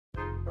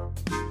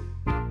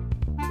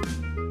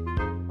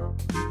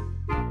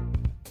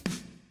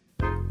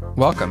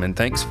Welcome and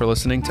thanks for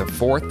listening to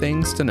Four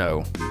Things to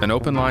Know, an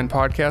open line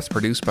podcast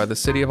produced by the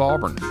City of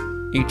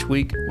Auburn. Each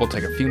week, we'll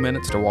take a few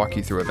minutes to walk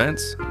you through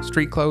events,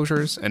 street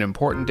closures, and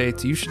important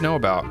dates you should know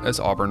about as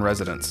Auburn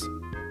residents.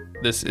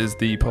 This is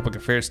the public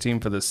affairs team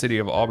for the City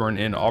of Auburn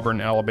in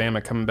Auburn,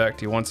 Alabama, coming back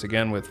to you once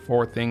again with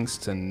Four Things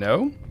to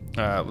Know.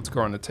 Let's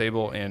go around the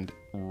table and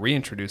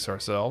reintroduce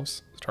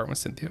ourselves. Start with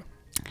Cynthia.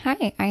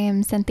 Hi, I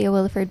am Cynthia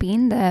Williford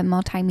Bean, the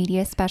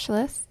multimedia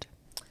specialist.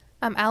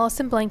 I'm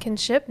Allison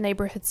Blankenship,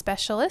 neighborhood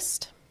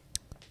specialist.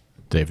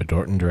 David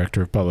Dorton,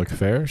 Director of Public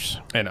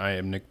Affairs. And I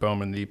am Nick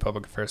Bowman, the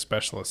public affairs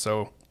specialist.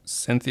 So,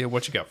 Cynthia,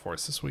 what you got for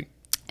us this week?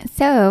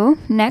 So,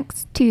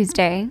 next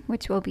Tuesday,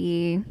 which will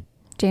be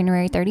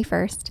January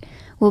 31st,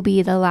 will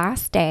be the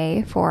last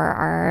day for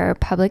our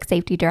public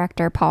safety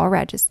director, Paul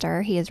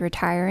Register. He is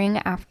retiring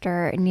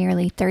after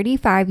nearly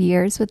 35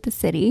 years with the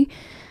city,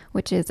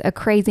 which is a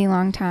crazy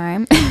long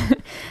time.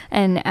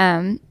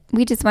 And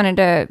we just wanted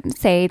to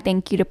say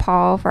thank you to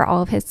Paul for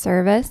all of his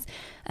service.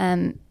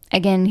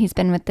 Again, he's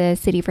been with the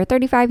city for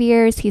 35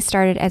 years. He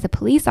started as a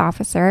police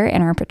officer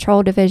in our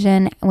patrol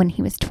division when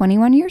he was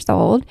 21 years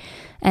old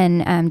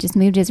and just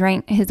moved his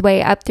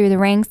way up through the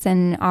ranks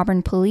in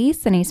Auburn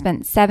Police, and he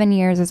spent 7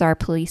 years as our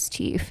police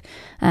chief.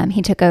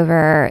 He took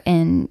over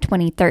in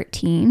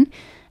 2013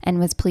 and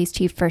was police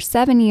chief for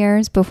 7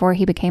 years before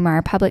he became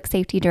our public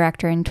safety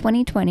director in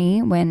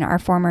 2020 when our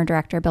former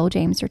director, Bill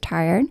James,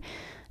 retired.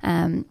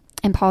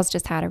 And Paul's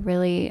just had a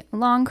really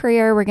long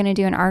career. We're going to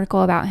do an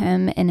article about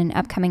him in an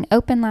upcoming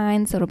open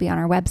line, so it'll be on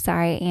our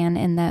website and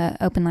in the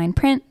open line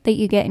print that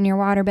you get in your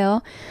water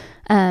bill.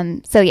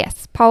 So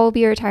yes, Paul will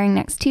be retiring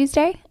next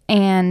Tuesday,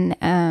 and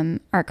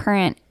our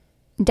current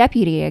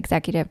Deputy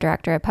Executive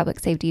Director of Public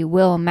Safety,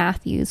 Will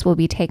Matthews, will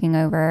be taking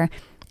over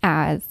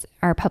as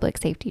our Public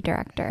Safety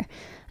Director.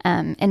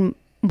 And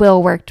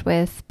Will worked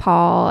with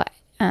Paul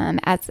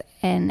as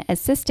an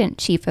assistant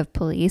chief of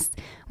police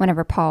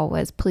whenever Paul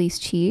was police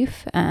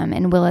chief.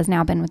 And Will has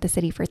now been with the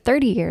city for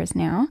 30 years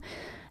now.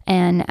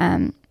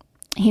 And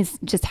he's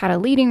just had a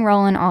leading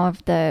role in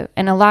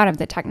a lot of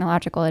the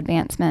technological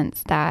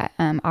advancements that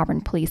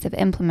Auburn police have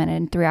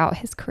implemented throughout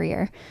his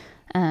career.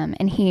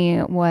 And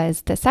he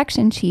was the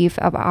section chief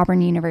of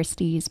Auburn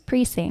University's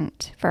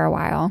precinct for a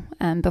while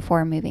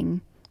before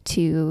moving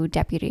to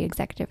Deputy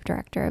Executive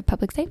Director of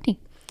Public Safety.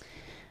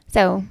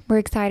 So we're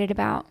excited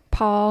about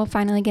Paul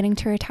finally getting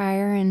to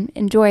retire and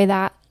enjoy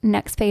that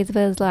next phase of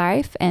his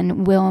life.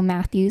 And Will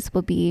Matthews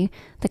will be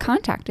the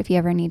contact if you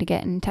ever need to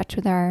get in touch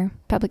with our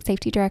public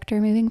safety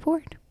director moving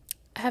forward.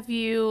 Have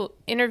you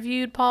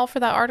interviewed Paul for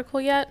that article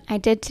yet? I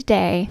did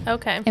today.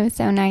 Okay. It was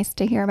so nice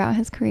to hear about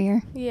his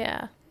career.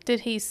 Yeah.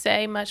 Did he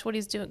say much what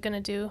he's going to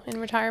do in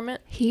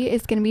retirement? He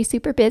is going to be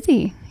super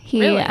busy.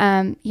 Really?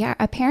 Yeah,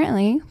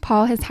 apparently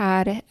Paul has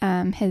had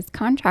his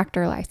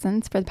contractor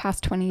license for the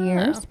past 20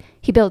 years.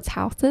 He builds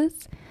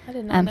houses. I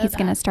did not know He's that.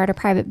 going to start a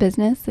private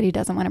business that he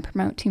doesn't want to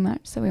promote too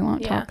much, so we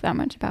won't talk that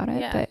much about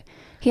it. Yeah. But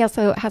he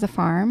also has a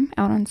farm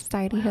out on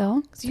Society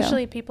Hill. So.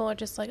 Usually people are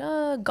just like,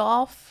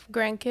 golf,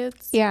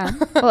 grandkids. Yeah.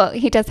 Well,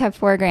 he does have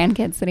 4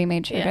 grandkids that he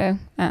made sure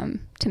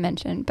to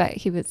mention, but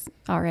he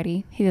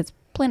has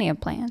plenty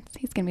of plans.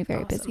 He's going to be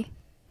very busy.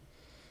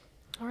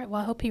 All right.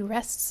 Well, I hope he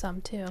rests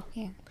some too.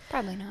 Yeah,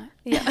 probably not.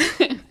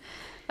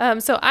 Yeah.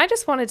 So I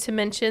just wanted to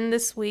mention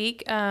this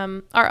week,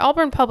 our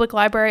Auburn Public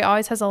Library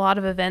always has a lot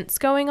of events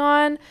going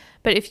on,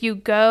 but if you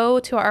go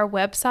to our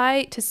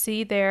website to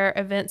see their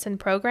events and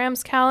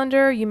programs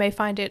calendar, you may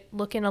find it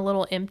looking a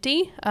little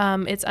empty.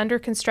 It's under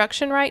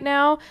construction right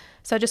now,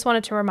 so I just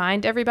wanted to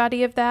remind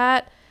everybody of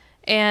that.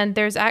 And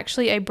there's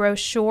actually a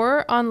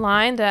brochure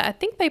online that I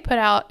think they put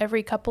out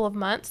every couple of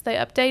months. They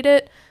update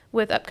it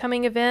with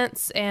upcoming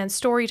events and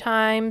story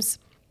times.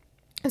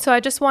 And so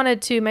I just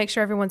wanted to make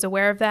sure everyone's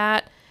aware of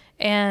that.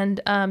 And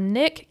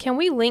Nick, can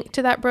we link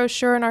to that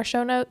brochure in our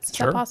show notes? Is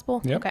that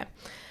possible? Yep. Okay.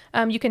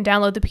 You can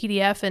download the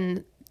PDF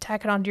and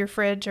tack it onto your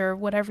fridge or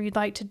whatever you'd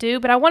like to do.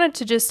 But I wanted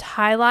to just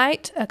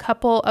highlight a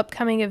couple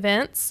upcoming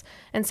events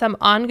and some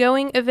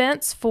ongoing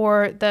events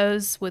for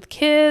those with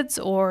kids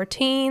or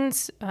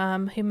teens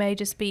who may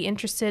just be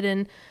interested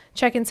in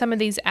checking some of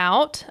these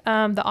out.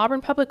 The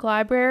Auburn Public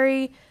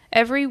Library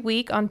every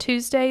week on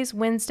Tuesdays,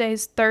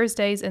 Wednesdays,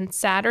 Thursdays, and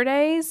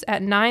Saturdays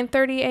at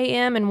 9:30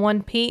 a.m. and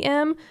 1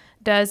 p.m.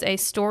 does a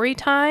story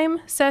time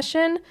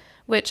session,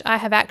 which I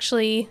have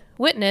actually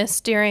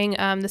witnessed during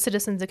the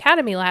Citizens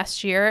Academy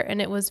last year,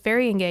 and it was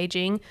very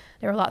engaging.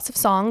 There were lots of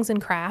songs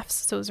and crafts,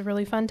 so it was a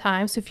really fun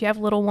time. So if you have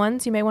little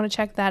ones, you may want to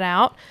check that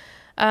out.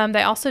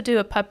 They also do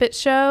a puppet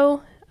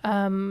show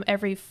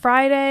every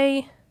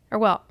Friday,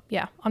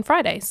 on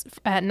Fridays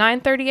at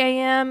 9:30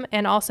 a.m.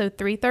 and also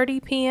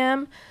 3:30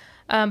 p.m.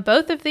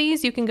 Both of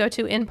these you can go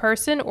to in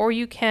person or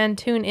you can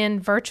tune in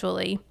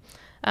virtually.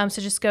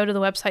 So just go to the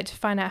website to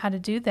find out how to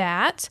do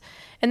that.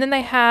 And then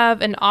they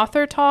have an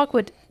author talk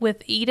with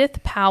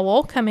Edith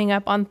Powell coming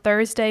up on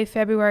Thursday,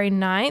 February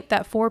 9th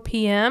at 4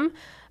 p.m.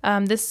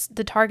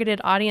 The targeted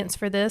audience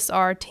for this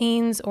are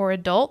teens or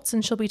adults,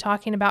 and she'll be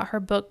talking about her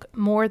book,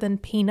 More Than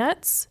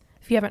Peanuts.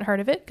 If you haven't heard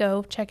of it,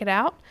 go check it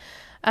out.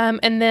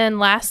 And then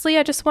lastly,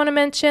 I just want to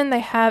mention they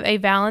have a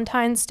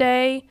Valentine's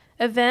Day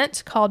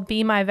event called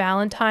Be My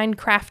Valentine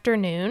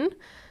Crafternoon.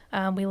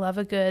 We love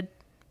a good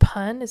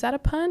pun. Is that a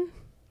pun?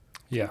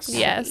 Yes.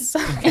 Yes.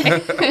 Okay.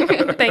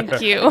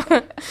 Thank you.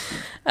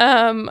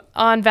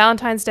 On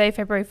Valentine's Day,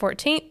 February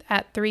 14th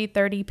at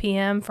 3:30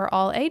 p.m. for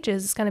all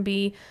ages. It's going to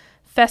be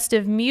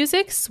festive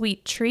music,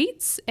 sweet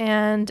treats,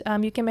 and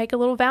you can make a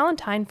little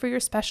Valentine for your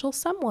special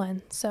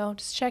someone. So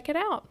just check it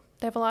out.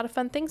 They have a lot of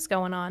fun things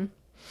going on.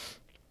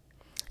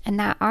 And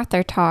that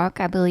author talk,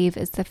 I believe,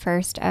 is the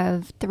first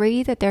of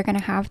 3 that they're going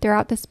to have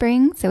throughout the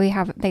spring. So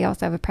they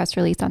also have a press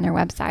release on their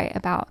website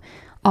about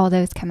all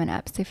those coming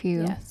up. So if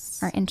you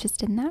are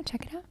interested in that,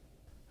 check it out.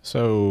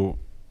 So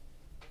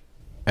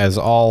as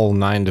all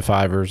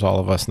 9-to-5ers, all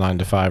of us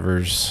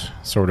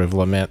 9-to-5ers sort of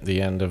lament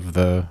the end of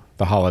the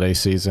holiday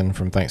season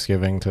from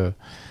Thanksgiving to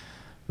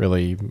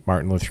really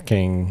Martin Luther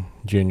King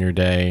Jr.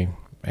 Day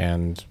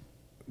and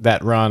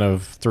that run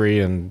of 3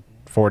 and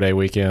 4 day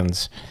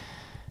weekends.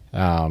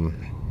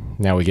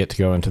 Now we get to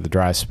go into the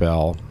dry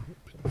spell.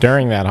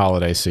 During that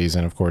holiday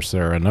season, of course,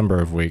 there are a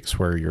number of weeks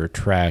where your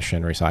trash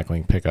and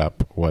recycling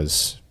pickup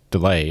was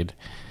delayed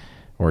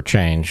or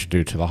changed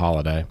due to the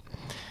holiday.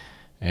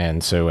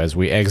 And so as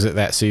we exit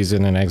that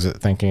season and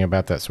exit thinking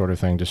about that sort of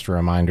thing, just a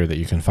reminder that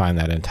you can find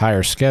that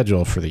entire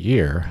schedule for the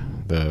year,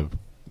 the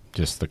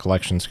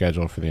collection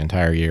schedule for the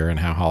entire year and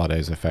how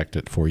holidays affect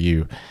it for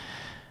you,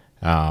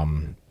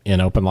 in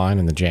open line,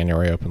 in the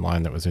January open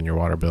line that was in your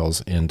water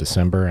bills in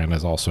December and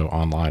is also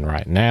online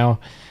right now.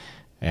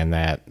 And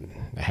that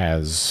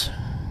has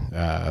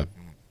a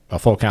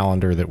full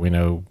calendar that we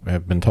know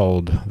have been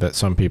told that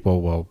some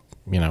people will,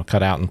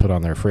 cut out and put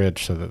on their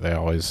fridge so that they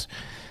always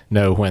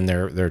know when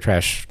their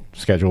trash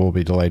schedule will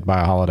be delayed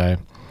by a holiday.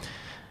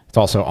 It's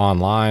also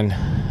online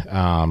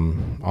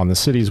on the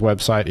city's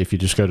website. If you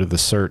just go to the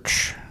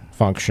search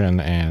function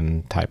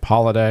and type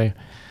holiday,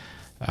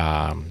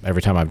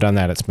 every time I've done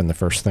that, it's been the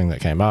first thing that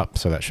came up.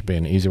 So that should be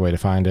an easy way to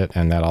find it.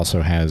 And that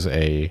also has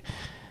a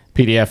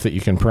PDF that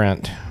you can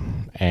print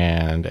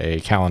and a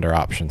calendar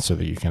option so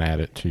that you can add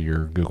it to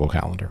your Google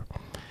Calendar.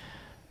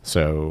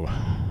 So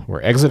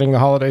we're exiting the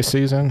holiday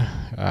season.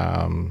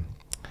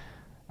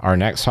 Our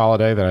next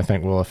holiday that I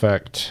think will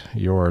affect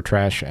your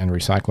trash and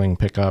recycling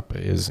pickup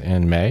is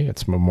in May.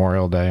 It's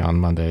Memorial Day on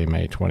Monday,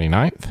 May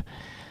 29th.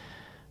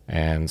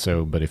 And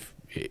so,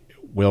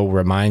 we'll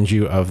remind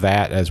you of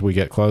that as we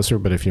get closer.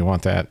 But if you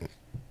want that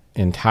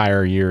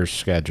entire year's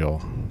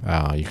schedule,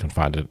 you can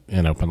find it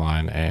in open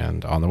line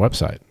and on the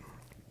website.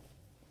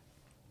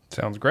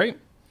 Sounds great.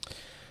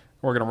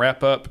 We're going to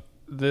wrap up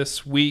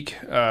this week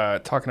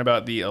talking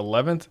about the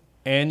 11th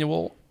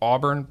annual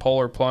Auburn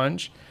Polar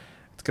Plunge.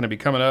 It's going to be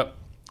coming up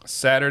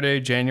Saturday,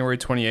 January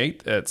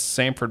 28th at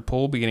Sanford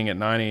Pool beginning at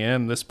 9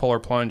 a.m. This Polar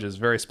Plunge is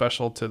very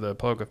special to the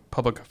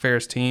public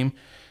affairs team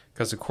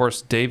because, of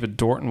course, David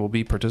Dorton will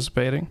be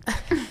participating.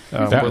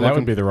 That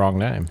would be the wrong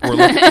name.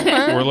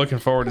 We're looking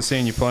forward to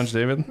seeing you plunge,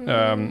 David.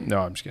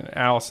 No, I'm just kidding.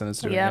 Allison is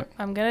doing it.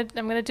 I'm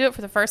gonna do it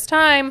for the first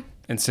time.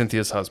 And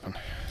Cynthia's husband.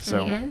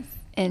 So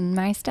in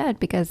my stead,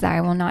 because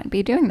I will not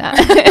be doing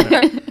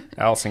that.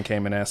 Allison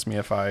came and asked me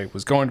if I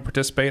was going to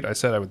participate. I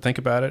said I would think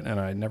about it, and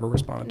I never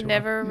responded to her.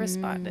 Never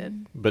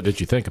responded. But did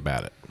you think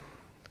about it?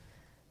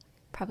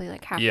 Probably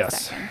like half a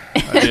second.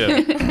 I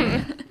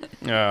did.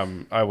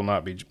 I will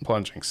not be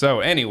plunging. So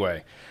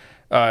anyway,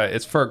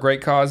 it's for a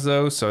great cause,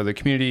 though. So the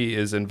community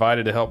is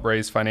invited to help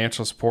raise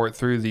financial support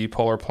through the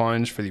Polar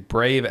Plunge for the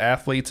brave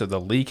athletes of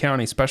the Lee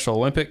County Special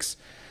Olympics.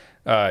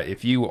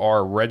 If you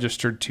are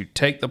registered to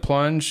take the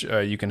plunge,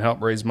 you can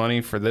help raise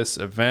money for this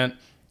event.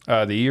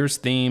 The year's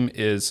theme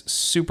is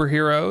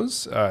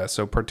superheroes.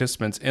 So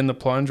participants in the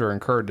plunge are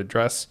encouraged to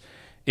dress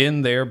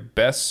in their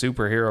best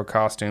superhero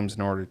costumes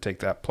in order to take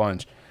that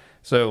plunge.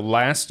 So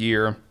last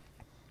year,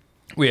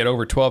 we had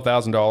over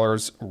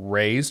 $12,000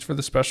 raised for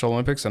the Special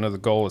Olympics. I know the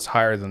goal is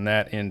higher than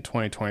that in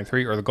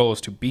 2023, or the goal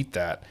is to beat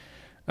that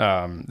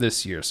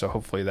this year. So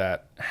hopefully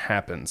that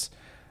happens.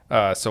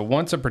 So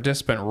once a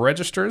participant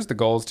registers, the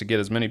goal is to get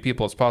as many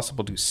people as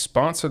possible to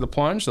sponsor the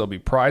plunge. There'll be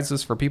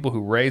prizes for people who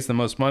raise the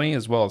most money,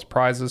 as well as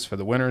prizes for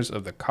the winners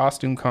of the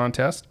costume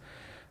contest.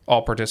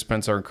 All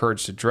participants are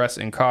encouraged to dress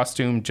in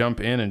costume,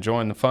 jump in, and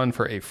join the fun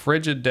for a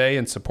frigid day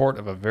in support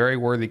of a very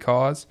worthy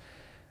cause.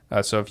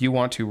 So if you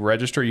want to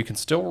register, you can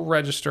still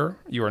register.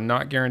 You are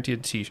not guaranteed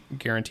a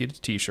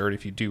t-shirt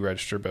if you do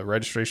register, but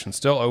registration is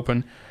still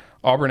open.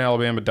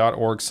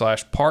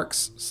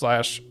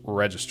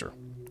 auburnalabama.org/parks/register.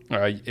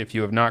 If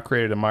you have not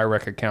created a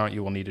MyRec account,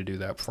 you will need to do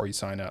that before you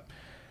sign up.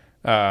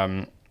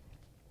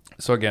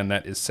 So again,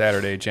 that is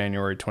Saturday,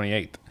 January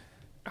 28th.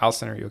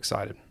 Allison, are you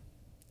excited?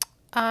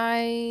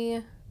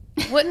 I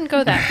wouldn't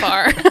go that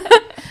far.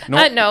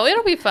 No,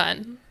 it'll be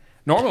fun.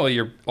 Normally,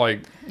 you're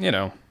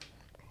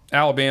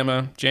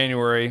Alabama,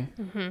 January.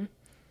 Mm-hmm.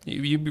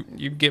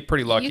 You get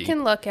pretty lucky. You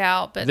can look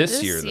out, but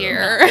this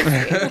year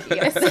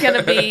it's going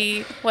to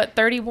be,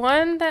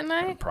 31 that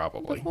night?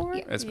 Probably. Before?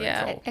 It's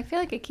been cold. I feel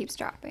like it keeps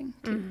dropping.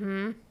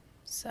 Mm-hmm.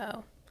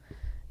 So,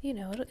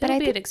 it'll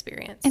be an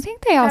experience. I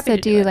think they also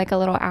do like a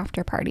little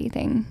after party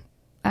thing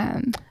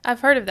I've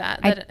heard of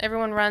that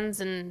everyone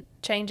runs and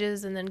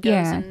changes and then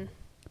goes and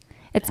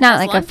it's not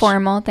like lunch. a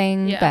formal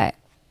thing, but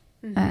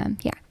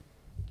yeah.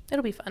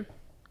 It'll be fun.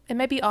 And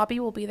maybe Aubie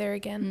will be there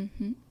again.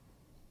 Mm-hmm.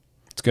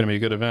 It's going to be a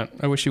good event.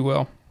 I wish you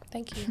well.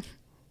 Thank you.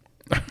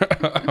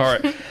 All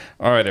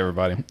right,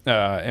 everybody.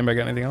 Anybody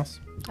got anything else?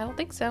 I don't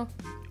think so.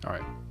 All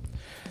right.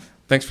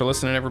 Thanks for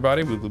listening,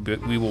 everybody.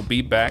 We will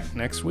be back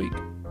next week.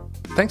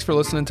 Thanks for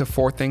listening to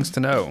 4 Things to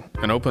Know,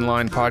 an open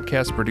line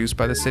podcast produced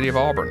by the City of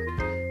Auburn.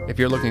 If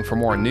you're looking for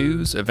more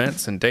news,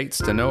 events, and dates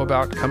to know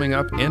about coming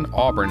up in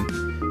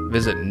Auburn,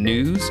 visit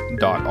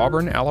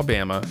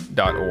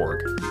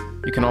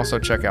news.auburnalabama.org. You can also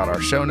check out our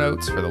show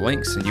notes for the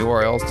links and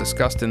URLs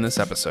discussed in this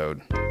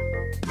episode.